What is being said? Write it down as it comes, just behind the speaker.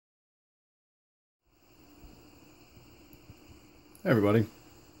Hey everybody.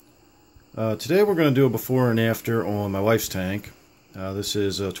 Today we're going to do a before and after on my wife's tank. This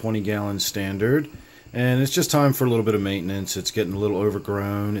is a 20-gallon standard, and it's just time for a little bit of maintenance. It's getting a little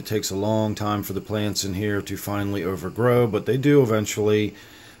overgrown. It takes a long time for the plants in here to finally overgrow, but they do eventually.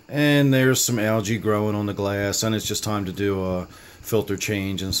 And there's some algae growing on the glass, and it's just time to do a filter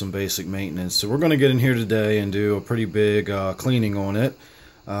change and some basic maintenance. So we're going to get in here today and do a pretty big cleaning on it.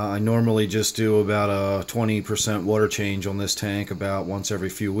 I normally just do about a 20% water change on this tank about once every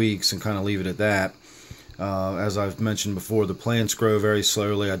few weeks and kind of leave it at that. As I've mentioned before, the plants grow very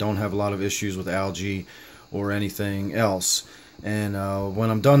slowly. I don't have a lot of issues with algae or anything else. And when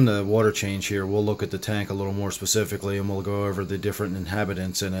I'm done the water change here, we'll look at the tank a little more specifically and we'll go over the different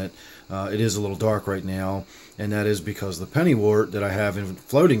inhabitants in it. It is a little dark right now, and that is because the pennywort that I have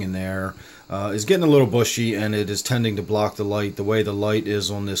floating in there is getting a little bushy, and it is tending to block the light. The way the light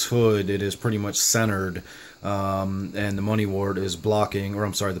is on this hood, it is pretty much centered, and the moneywort is blocking, or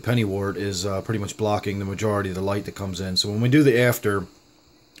I'm sorry, the pennywort is pretty much blocking the majority of the light that comes in. So when we do the after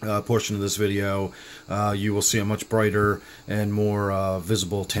portion of this video, you will see a much brighter and more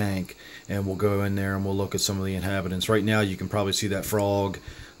visible tank, and we'll go in there and we'll look at some of the inhabitants. Right now you can probably see that frog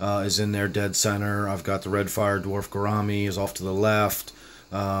is in there dead center. I've got the red fire dwarf gourami is off to the left.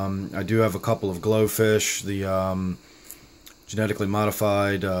 I do have a couple of GloFish, the genetically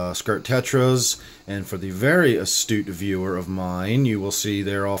modified skirt tetras, and for the very astute viewer of mine, you will see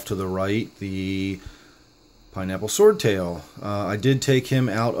there off to the right the pineapple swordtail. I did take him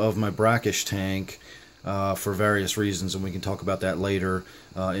out of my brackish tank for various reasons, and we can talk about that later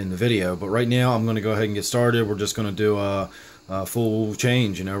in the video. But right now I'm going to go ahead and get started. We're just going to do a full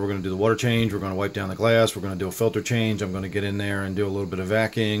change. You know, we're going to do the water change, we're going to wipe down the glass, we're going to do a filter change, I'm going to get in there and do a little bit of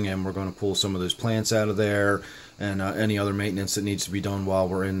vacuuming, and we're going to pull some of those plants out of there, and any other maintenance that needs to be done while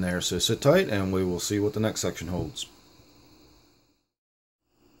we're in there. So sit tight and we will see what the next section holds.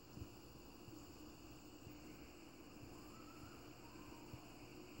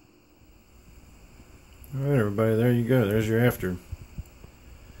 Alright everybody, there you go. There's your after.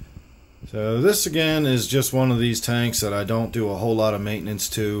 So this again is just one of these tanks that I don't do a whole lot of maintenance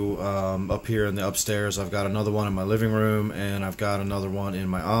to up here in the upstairs. I've got another one in my living room, and I've got another one in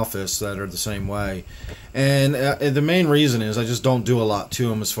my office that are the same way. And the main reason is I just don't do a lot to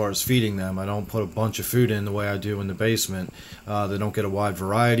them as far as feeding them. I don't put a bunch of food in the way I do in the basement. They don't get a wide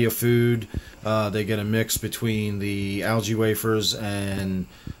variety of food. They get a mix between the algae wafers and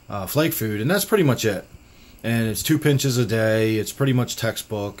flake food, and that's pretty much it. And it's 2 pinches a day. It's pretty much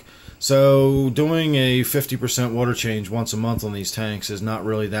textbook. So doing a 50% water change once a month on these tanks is not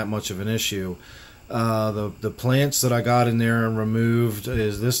really that much of an issue. The plants that I got in there and removed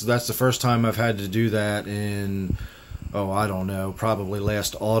that's the first time I've had to do that in, oh, I don't know, probably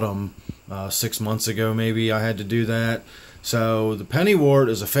last autumn, 6 months ago maybe I had to do that. So the pennywort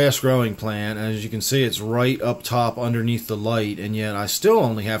is a fast growing plant, and as you can see it's right up top underneath the light, and yet I still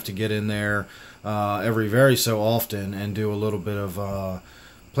only have to get in there every very so often and do a little bit of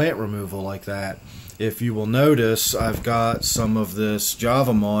plant removal like that. If you will notice, I've got some of this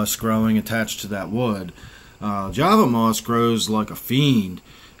Java moss growing attached to that wood. Java moss grows like a fiend,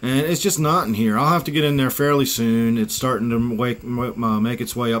 and it's just not in here. I'll have to get in there fairly soon. It's starting to make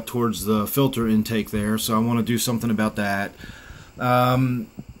its way up towards the filter intake there, so I want to do something about that.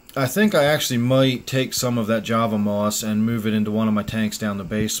 I think I actually might take some of that Java moss and move it into one of my tanks down the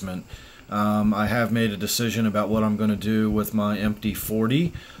basement. I have made a decision about what I'm going to do with my empty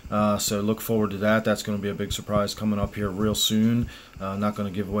 40, so look forward to that. That's going to be a big surprise coming up here real soon. Not going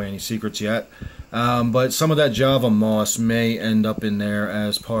to give away any secrets yet, but some of that Java moss may end up in there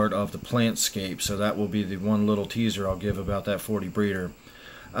as part of the plantscape, so that will be the one little teaser I'll give about that 40 breeder.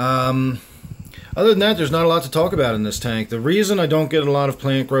 Other than that, there's not a lot to talk about in this tank. The reason I don't get a lot of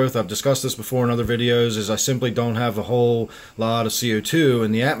plant growth, I've discussed this before in other videos, is I simply don't have a whole lot of CO2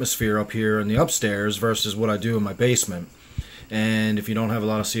 in the atmosphere up here in the upstairs versus what I do in my basement. And if you don't have a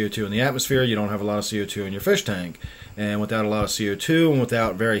lot of CO2 in the atmosphere, you don't have a lot of CO2 in your fish tank. And without a lot of CO2 and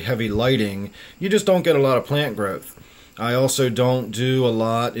without very heavy lighting, you just don't get a lot of plant growth. I also don't do a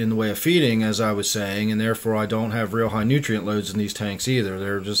lot in the way of feeding, as I was saying, and therefore I don't have real high nutrient loads in these tanks either.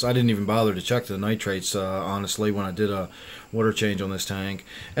 I didn't even bother to check the nitrates, honestly, when I did a water change on this tank.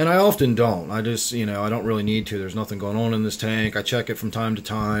 And I often don't. I just, I don't really need to. There's nothing going on in this tank. I check it from time to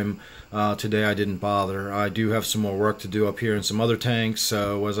time. Today I didn't bother. I do have some more work to do up here in some other tanks,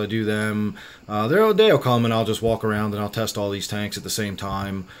 so as I do them, a day will come and I'll just walk around and I'll test all these tanks at the same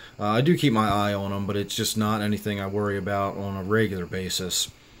time. I do keep my eye on them, but it's just not anything I worry about on a regular basis.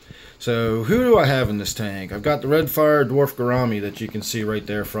 So who do I have in this tank? I've got the red fire dwarf Gourami that you can see right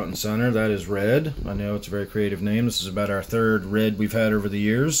there front and center. That is red. I know it's a very creative name. This is about our third red we've had over the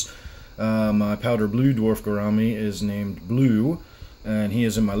years. My powder blue dwarf Gourami is named Blue, and he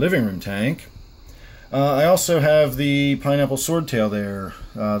is in my living room tank. I also have the pineapple swordtail there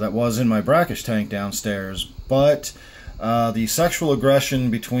that was in my brackish tank downstairs, but the sexual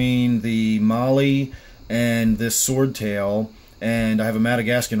aggression between the molly and this swordtail, and I have a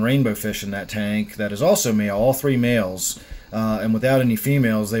Madagascan rainbowfish in that tank that is also male, all three males, and without any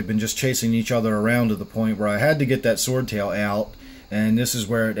females. They've been just chasing each other around to the point where I had to get that swordtail out, and this is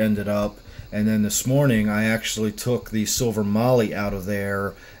where it ended up. And then this morning I actually took the silver molly out of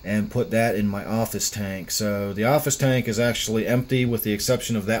there and put that in my office tank. So the office tank is actually empty with the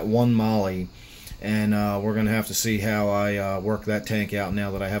exception of that one molly, and we're going to have to see how I work that tank out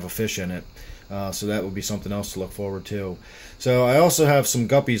now that I have a fish in it. So that would be something else to look forward to. So I also have some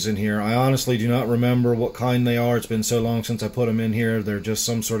guppies in here. I honestly do not remember what kind they are. It's been so long since I put them in here. They're just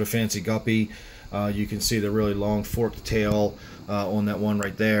some sort of fancy guppy. You can see the really long forked tail on that one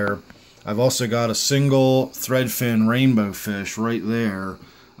right there. I've also got a single threadfin rainbowfish right there.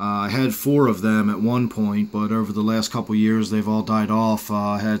 I had 4 of them at one point, but over the last couple years they've all died off.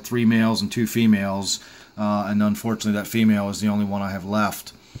 I had 3 males and 2 females, and unfortunately that female is the only one I have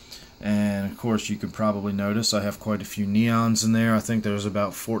left. And of course you can probably notice I have quite a few neons in there. I think there's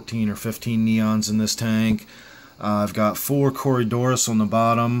about 14 or 15 neons in this tank. I've got 4 Corydoras on the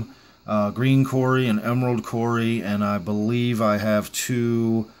bottom, green Cory and emerald Cory, and I believe I have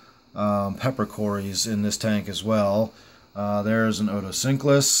 2 pepper Corys in this tank as well. There's an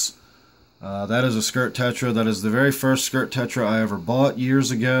Otocinclus. That is a skirt tetra. That is the very first skirt tetra I ever bought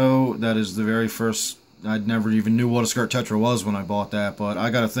years ago. That is the very first. I never even knew what a skirt tetra was when I bought that, but I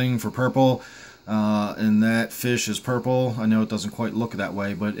got a thing for purple, and that fish is purple. I know it doesn't quite look that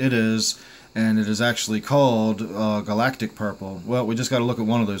way, but it is, and it is actually called galactic purple. Well, we just got to look at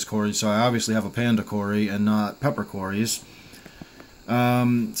one of those Corys, so I obviously have a panda Cory and not pepper Corys.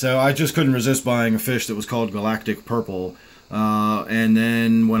 So I just couldn't resist buying a fish that was called galactic purple. And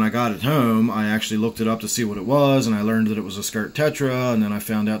then when I got it home, I actually looked it up to see what it was, and I learned that it was a skirt tetra, and then I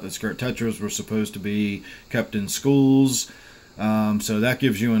found out that skirt tetras were supposed to be kept in schools. So that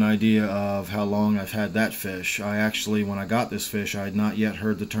gives you an idea of how long I've had that fish. I actually, when I got this fish, I had not yet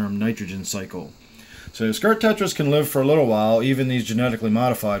heard the term nitrogen cycle. So skirt tetras can live for a little while, even these genetically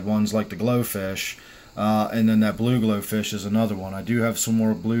modified ones like the GloFish. And then that blue GloFish is another one. I do have some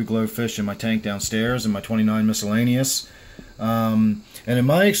more blue GloFish in my tank downstairs in my 29 miscellaneous. And in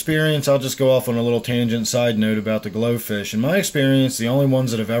my experience, I'll just go off on a little tangent side note about the GloFish. In my experience, the only ones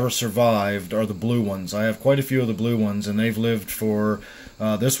that have ever survived are the blue ones. I have quite a few of the blue ones, and they've lived for,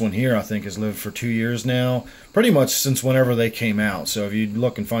 this one here I think has lived for 2 years now, pretty much since whenever they came out. So if you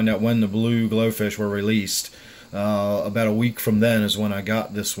look and find out when the blue GloFish were released, about a week from then is when I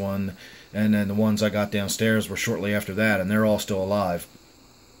got this one, and then the ones I got downstairs were shortly after that, and they're all still alive.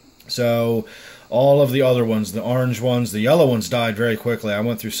 So all of the other ones, the orange ones, the yellow ones died very quickly. I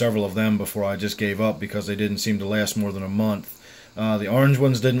went through several of them before I just gave up because they didn't seem to last more than a month. The orange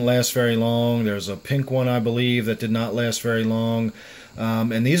ones didn't last very long. There's a pink one, I believe, that did not last very long.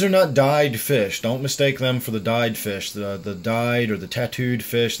 And these are not dyed fish. Don't mistake them for the dyed fish. The dyed or the tattooed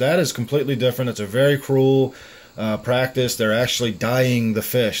fish, that is completely different. It's a very cruel practice. They're actually dyeing the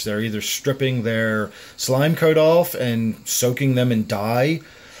fish. They're either stripping their slime coat off and soaking them in dye,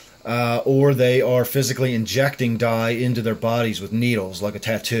 or they are physically injecting dye into their bodies with needles like a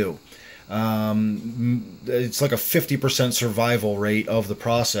tattoo. It's like a 50% survival rate of the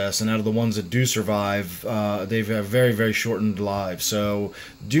process, and out of the ones that do survive, they have very, very shortened lives. So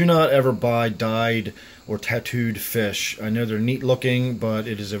do not ever buy dyed or tattooed fish. I know they're neat looking, but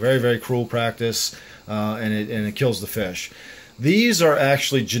it is a very, very cruel practice, and it kills the fish. These are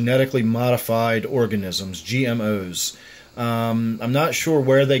actually genetically modified organisms, GMOs. I'm not sure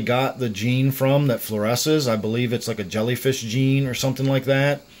where they got the gene from that fluoresces. I believe it's like a jellyfish gene or something like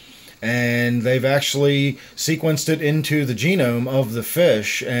that. And they've actually sequenced it into the genome of the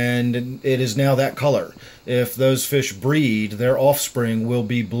fish, and it is now that color. If those fish breed, their offspring will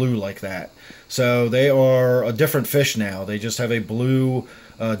be blue like that. So they are a different fish now. They just have a blue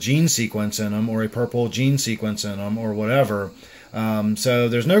gene sequence in them, or a purple gene sequence in them, or whatever. So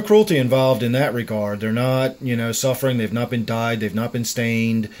there's no cruelty involved in that regard. They're not, suffering. They've not been dyed. They've not been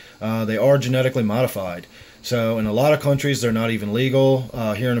stained. They are genetically modified. So in a lot of countries, they're not even legal.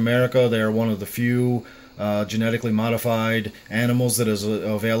 Here in America, they are one of the few genetically modified animals that is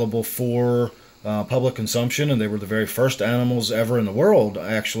available for public consumption, and they were the very first animals ever in the world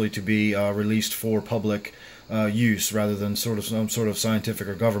actually to be released for public use rather than some sort of scientific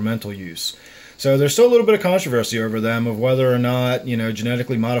or governmental use. So there's still a little bit of controversy over them of whether or not,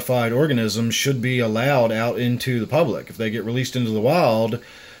 genetically modified organisms should be allowed out into the public. If they get released into the wild,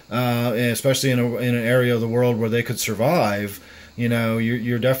 especially in an area of the world where they could survive,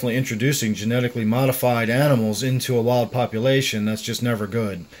 you're definitely introducing genetically modified animals into a wild population. That's just never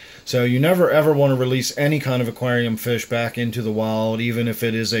good. So you never ever want to release any kind of aquarium fish back into the wild, even if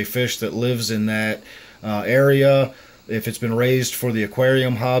it is a fish that lives in that area. If it's been raised for the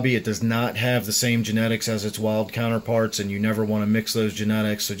aquarium hobby, it does not have the same genetics as its wild counterparts, and you never want to mix those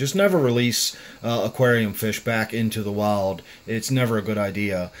genetics. So just never release aquarium fish back into the wild. It's never a good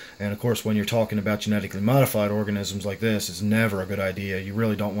idea. And of course, when you're talking about genetically modified organisms like this, it's never a good idea. You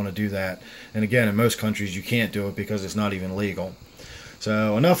really don't want to do that. And again, in most countries, you can't do it because it's not even legal.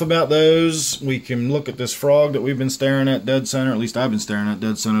 So enough about those. We can look at this frog that we've been staring at dead center. At least I've been staring at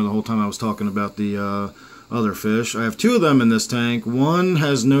dead center the whole time I was talking about the other fish. I have two of them in this tank. One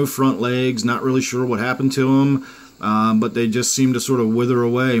has no front legs, not really sure what happened to him, but they just seem to sort of wither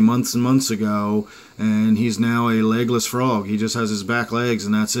away months and months ago, and he's now a legless frog. He just has his back legs,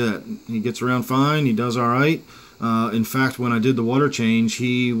 and that's it. He gets around fine. He does all right. In fact, when I did the water change,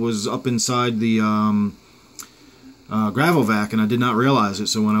 he was up inside the gravel vac, and I did not realize it.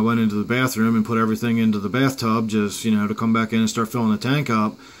 So when I went into the bathroom and put everything into the bathtub, just to come back in and start filling the tank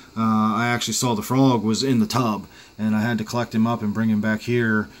up, I actually saw the frog was in the tub, and I had to collect him up and bring him back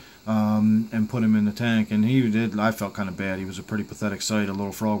here and put him in the tank. And I felt kind of bad. He was a pretty pathetic sight, a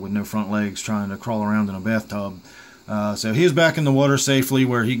little frog with no front legs trying to crawl around in a bathtub. So he is back in the water safely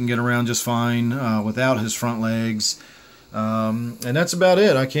where he can get around just fine without his front legs. And that's about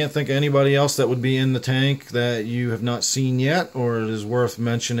it. I can't think of anybody else that would be in the tank that you have not seen yet or it is worth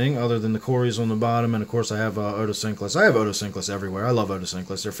mentioning other than the Corys on the bottom. And of course I have Otocinclus. I have Otocinclus everywhere. I love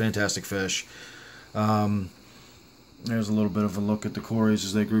Otocinclus. They're fantastic fish. There's a little bit of a look at the Corys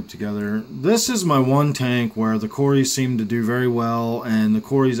as they group together. This is my one tank where the Corys seem to do very well, and the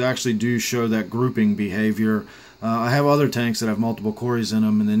Corys actually do show that grouping behavior. I have other tanks that have multiple Corys in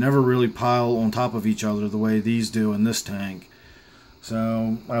them, and they never really pile on top of each other the way these do in this tank.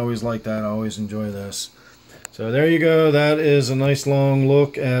 So I always like that. I always enjoy this. So there you go. That is a nice long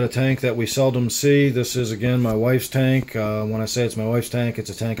look at a tank that we seldom see. This is, again, my wife's tank. When I say it's my wife's tank,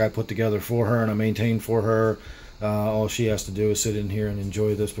 it's a tank I put together for her and I maintain for her. All she has to do is sit in here and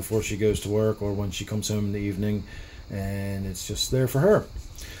enjoy this before she goes to work or when she comes home in the evening, and it's just there for her.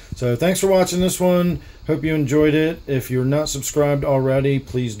 So thanks for watching this one. Hope you enjoyed it. If you're not subscribed already,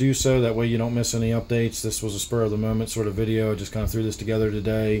 please do so. That way you don't miss any updates. This was a spur of the moment sort of video. I just kind of threw this together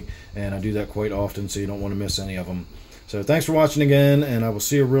today, and I do that quite often, so you don't want to miss any of them. So thanks for watching again, and I will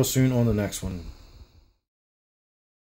see you real soon on the next one.